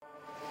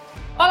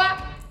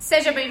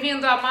Seja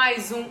bem-vindo a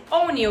mais um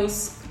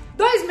ONews.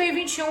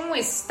 2021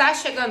 está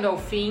chegando ao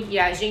fim e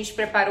a gente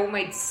preparou uma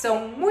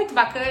edição muito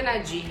bacana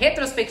de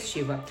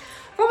retrospectiva.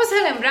 Vamos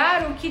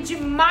relembrar o que de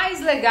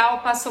mais legal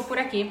passou por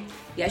aqui.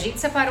 E a gente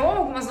separou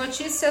algumas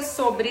notícias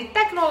sobre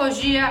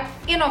tecnologia,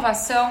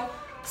 inovação,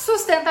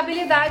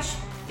 sustentabilidade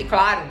e,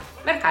 claro,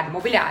 mercado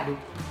imobiliário.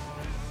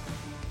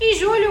 Em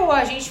julho,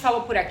 a gente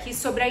falou por aqui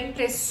sobre a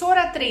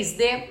impressora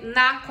 3D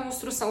na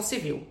construção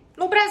civil.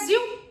 No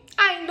Brasil,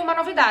 ainda uma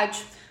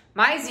novidade,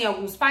 mas em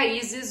alguns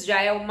países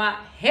já é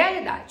uma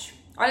realidade.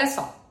 Olha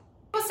só.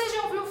 Você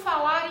já ouviu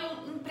falar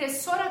em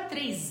impressora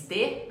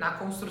 3D na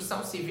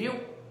construção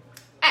civil?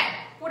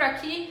 Por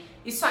aqui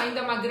isso ainda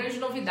é uma grande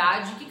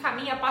novidade que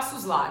caminha a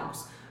passos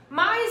largos,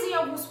 mas em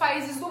alguns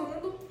países do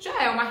mundo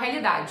já é uma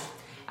realidade.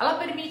 Ela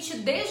permite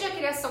desde a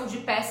criação de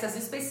peças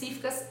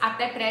específicas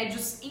até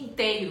prédios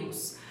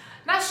inteiros.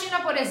 Na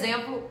China, por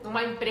exemplo,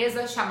 uma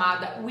empresa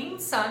chamada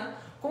Winsun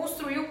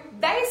construiu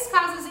 10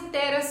 casas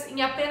inteiras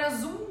em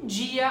apenas um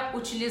dia,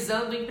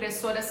 utilizando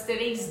impressoras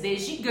 3D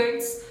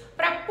gigantes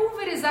para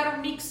pulverizar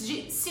um mix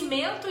de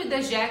cimento e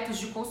dejetos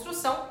de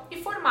construção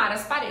e formar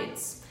as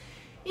paredes.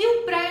 E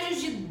um prédio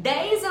de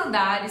 10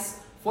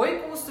 andares foi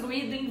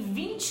construído em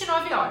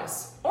 29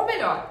 horas, ou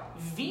melhor,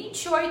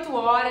 28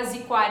 horas e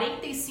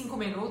 45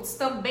 minutos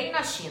também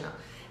na China.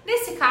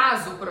 Nesse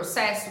caso, o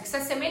processo, que se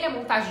assemelha à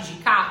montagem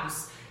de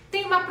carros,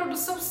 tem uma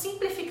produção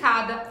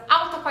simplificada,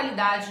 alta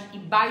qualidade e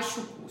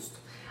baixo custo.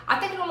 A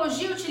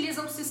tecnologia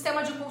utiliza um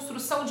sistema de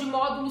construção de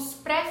módulos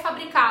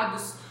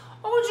pré-fabricados,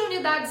 onde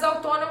unidades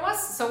autônomas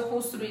são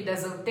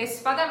construídas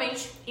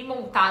antecipadamente e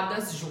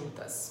montadas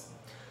juntas.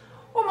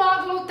 O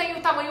módulo tem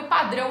o tamanho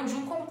padrão de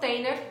um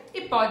container e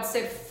pode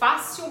ser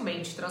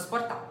facilmente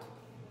transportado.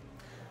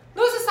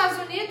 Nos Estados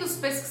Unidos,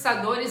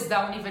 pesquisadores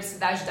da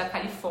Universidade da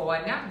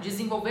Califórnia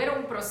desenvolveram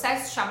um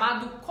processo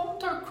chamado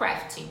contour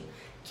crafting,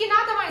 que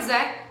nada mais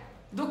é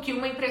do que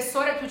uma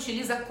impressora que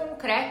utiliza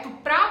concreto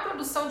para a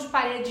produção de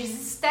paredes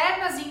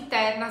externas e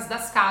internas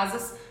das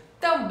casas,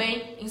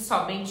 também em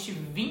somente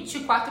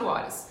 24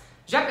 horas.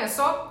 Já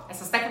pensou?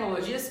 Essas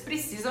tecnologias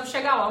precisam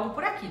chegar logo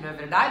por aqui, não é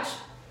verdade?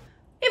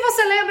 E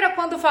você lembra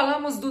quando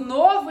falamos do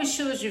novo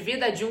estilo de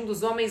vida de um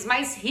dos homens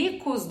mais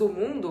ricos do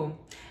mundo?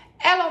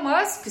 Elon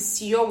Musk,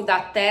 CEO da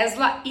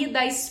Tesla e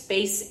da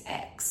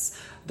SpaceX,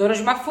 dono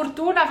de uma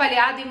fortuna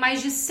avaliada em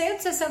mais de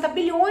 160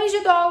 bilhões de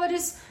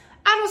dólares,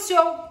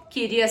 anunciou que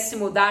iria se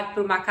mudar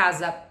para uma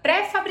casa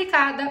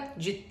pré-fabricada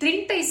de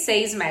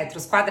 36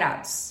 metros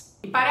quadrados.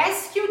 E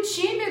parece que o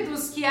time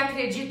dos que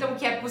acreditam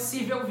que é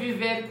possível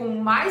viver com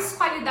mais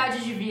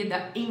qualidade de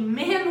vida em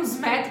menos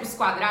metros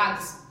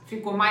quadrados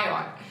ficou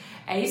maior.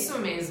 É isso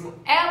mesmo,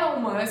 Elon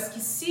Musk,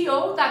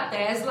 CEO da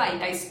Tesla e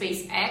da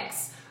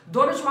SpaceX,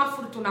 dono de uma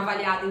fortuna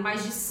avaliada em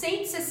mais de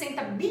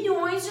 160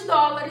 bilhões de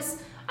dólares,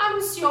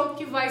 anunciou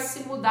que vai se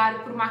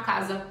mudar para uma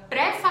casa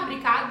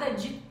pré-fabricada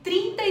de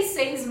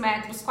 36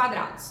 metros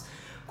quadrados.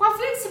 Com a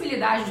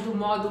flexibilidade do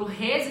módulo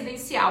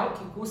residencial,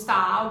 que custa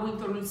algo em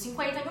torno de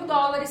 50 mil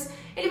dólares,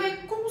 ele vai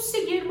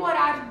conseguir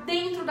morar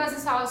dentro das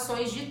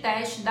instalações de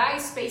teste da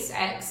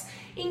SpaceX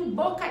em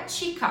Boca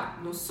Chica,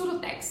 no sul do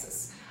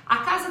Texas. A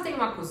casa tem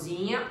uma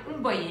cozinha,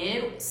 um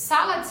banheiro,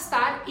 sala de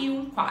estar e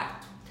um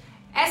quarto.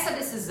 Essa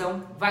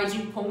decisão vai de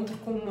encontro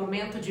com o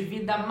momento de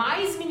vida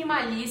mais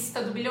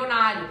minimalista do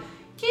bilionário,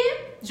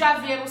 que já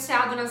havia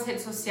anunciado nas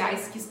redes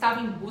sociais que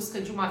estava em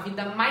busca de uma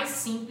vida mais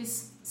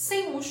simples,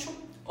 sem luxo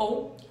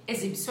ou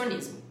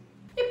exibicionismo.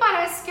 E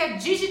parece que a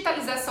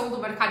digitalização do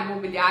mercado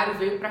imobiliário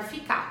veio para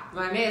ficar,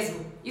 não é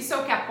mesmo? Isso é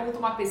o que aponta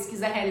uma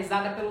pesquisa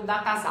realizada pelo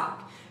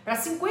DataZap. Para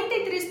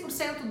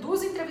 53%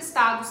 dos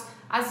entrevistados,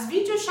 as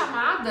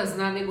videochamadas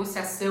na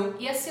negociação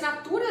e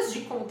assinaturas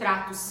de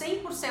contratos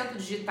 100%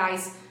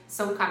 digitais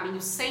são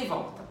caminhos sem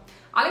volta.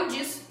 Além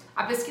disso,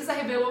 a pesquisa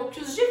revelou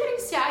que os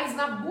diferenciais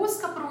na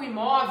busca por um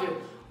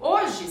imóvel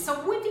hoje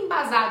são muito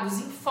embasados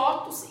em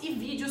fotos e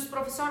vídeos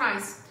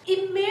profissionais.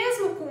 E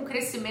mesmo com o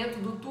crescimento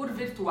do tour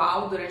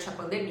virtual durante a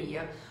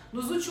pandemia,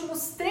 nos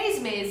últimos 3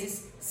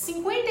 meses,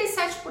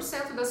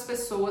 57% das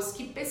pessoas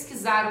que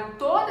pesquisaram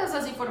todas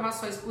as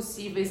informações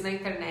possíveis na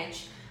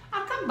internet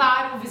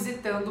acabaram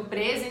visitando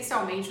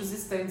presencialmente os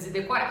estandes e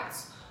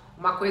decorados.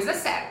 Uma coisa é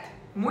certa,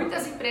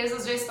 muitas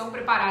empresas já estão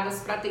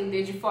preparadas para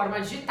atender de forma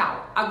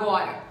digital.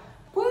 Agora,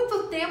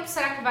 quanto tempo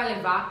será que vai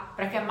levar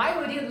para que a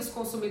maioria dos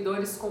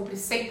consumidores compre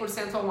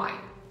 100% online?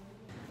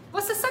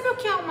 Você sabe o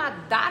que é uma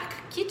Dark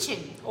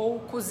Kitchen ou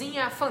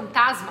cozinha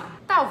fantasma?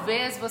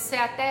 Talvez você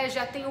até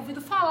já tenha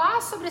ouvido falar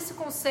sobre esse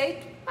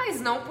conceito, mas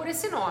não por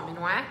esse nome,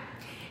 não é?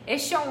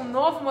 Este é um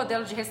novo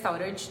modelo de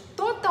restaurante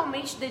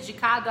totalmente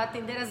dedicado a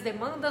atender as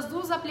demandas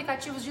dos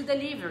aplicativos de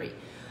delivery.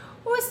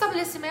 O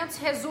estabelecimento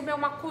se resume a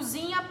uma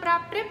cozinha para a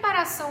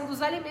preparação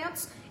dos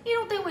alimentos e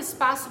não tem um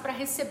espaço para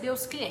receber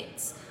os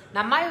clientes.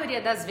 Na maioria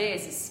das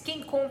vezes,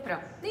 quem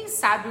compra nem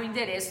sabe o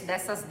endereço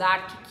dessas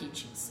Dark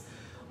Kitchens.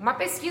 Uma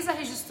pesquisa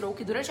registrou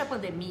que durante a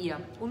pandemia,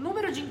 o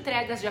número de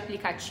entregas de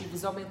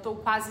aplicativos aumentou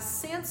quase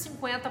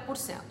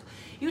 150%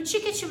 e o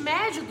ticket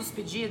médio dos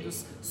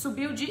pedidos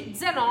subiu de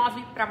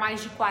 19 para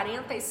mais de R$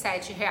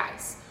 47.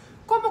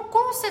 Como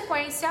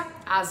consequência,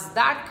 as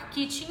dark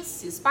kitchens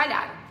se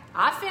espalharam.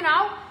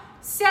 Afinal,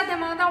 se a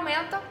demanda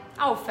aumenta,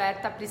 a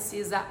oferta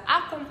precisa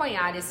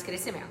acompanhar esse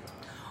crescimento.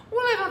 O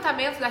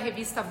levantamento da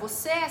revista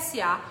Você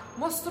S.A.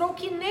 mostrou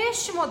que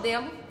neste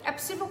modelo é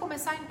possível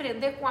começar a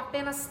empreender com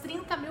apenas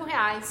R$30 mil,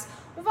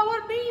 um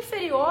valor bem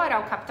inferior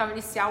ao capital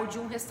inicial de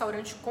um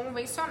restaurante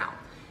convencional.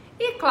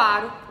 E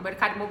claro, o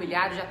mercado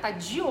imobiliário já está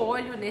de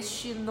olho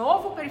neste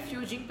novo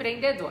perfil de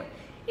empreendedor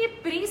e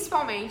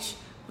principalmente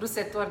para o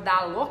setor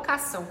da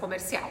locação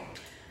comercial.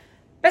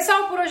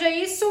 Pessoal, por hoje é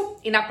isso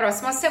e na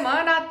próxima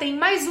semana tem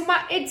mais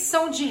uma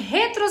edição de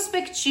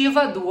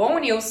retrospectiva do ON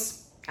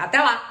News. Até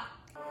lá!